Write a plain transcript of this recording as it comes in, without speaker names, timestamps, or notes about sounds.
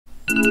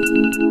You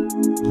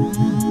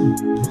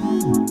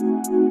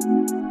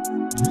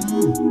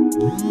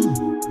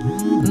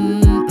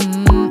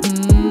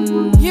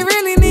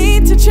really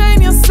need to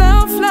train your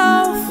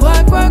self-love.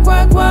 Work, work,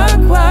 work, work,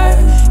 work.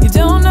 You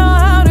don't know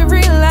how to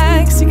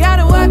relax. You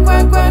gotta work,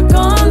 work, work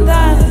on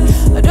that.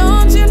 But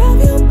don't you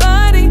love your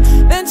body?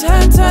 Then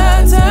turn,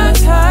 turn, turn,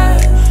 turn.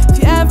 If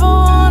you ever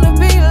wanna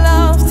be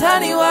loved,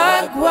 honey,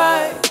 work,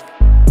 work.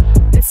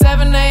 It's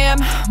 7 AM,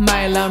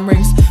 my alarm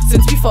rings.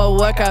 Since before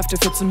work I have to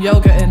fit some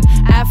yoga in.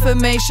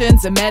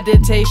 Affirmations and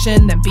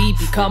meditation, then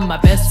become my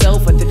best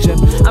self at the gym.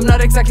 I'm not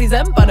exactly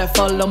zen, but I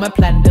follow my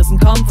plan. Doesn't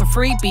come for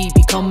free,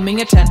 becoming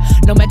a 10.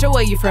 No matter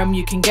where you're from,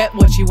 you can get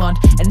what you want.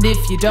 And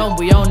if you don't,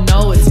 we all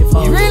know it's your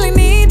fault. You really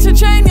need to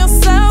train your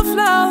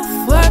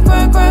self-love. Work,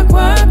 work, work,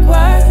 work,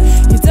 work.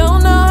 You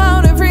don't know how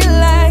to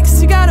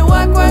relax. You gotta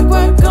work, work,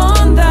 work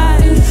on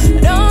that.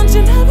 Don't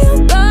you love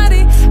your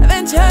body? And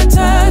then turn,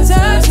 turn,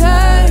 turn,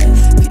 turn.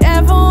 If you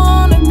ever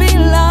wanna be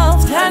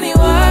loved, honey,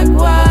 work,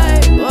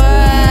 work, work.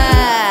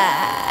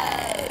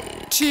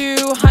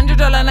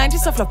 $200.90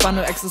 self-love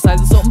bundle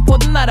exercises so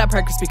important that I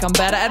practice, become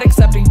better at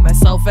accepting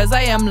myself as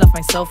I am, love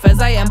myself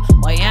as I am.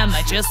 Why am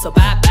I just so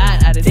bad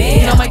at it?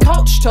 You know, my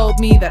coach told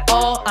me that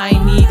all I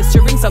need is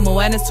to bring some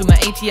awareness to my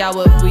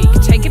 80-hour week.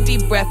 Take a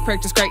deep breath,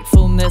 practice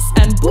gratefulness,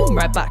 and boom,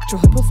 right back to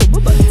high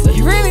performance.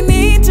 You really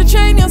need to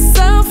train your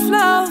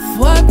self-love.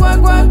 Work,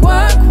 work, work,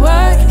 work,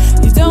 work.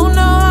 You don't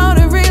know how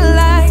to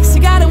relax.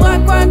 You gotta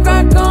work, work,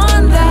 work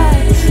on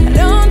that.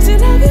 Don't you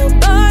love your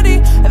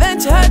body? And then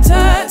turn,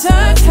 turn,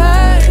 turn,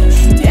 turn.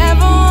 Do you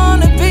ever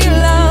wanna be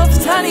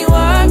loved? Honey,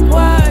 work,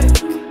 work.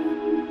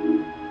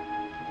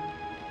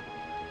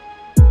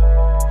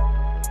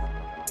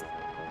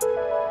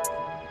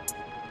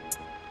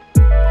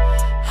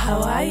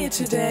 How are you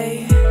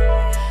today?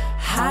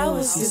 How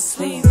was your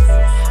sleep?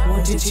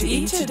 What did you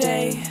eat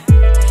today?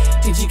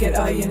 Did you get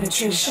all your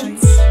nutrition?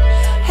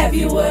 Have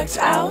you worked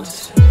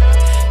out?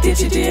 Did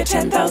you do your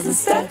 10,000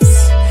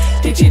 steps?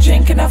 Did you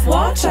drink enough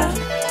water?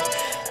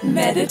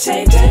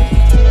 Meditated?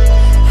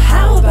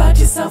 How about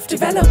your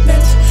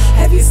self-development?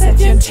 Have you set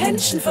your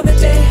intention for the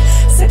day?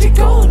 Set a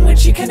goal in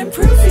which you can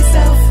improve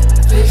yourself.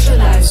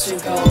 Visualize your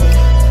goal.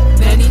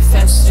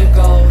 Manifest your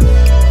goal.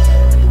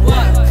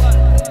 Work.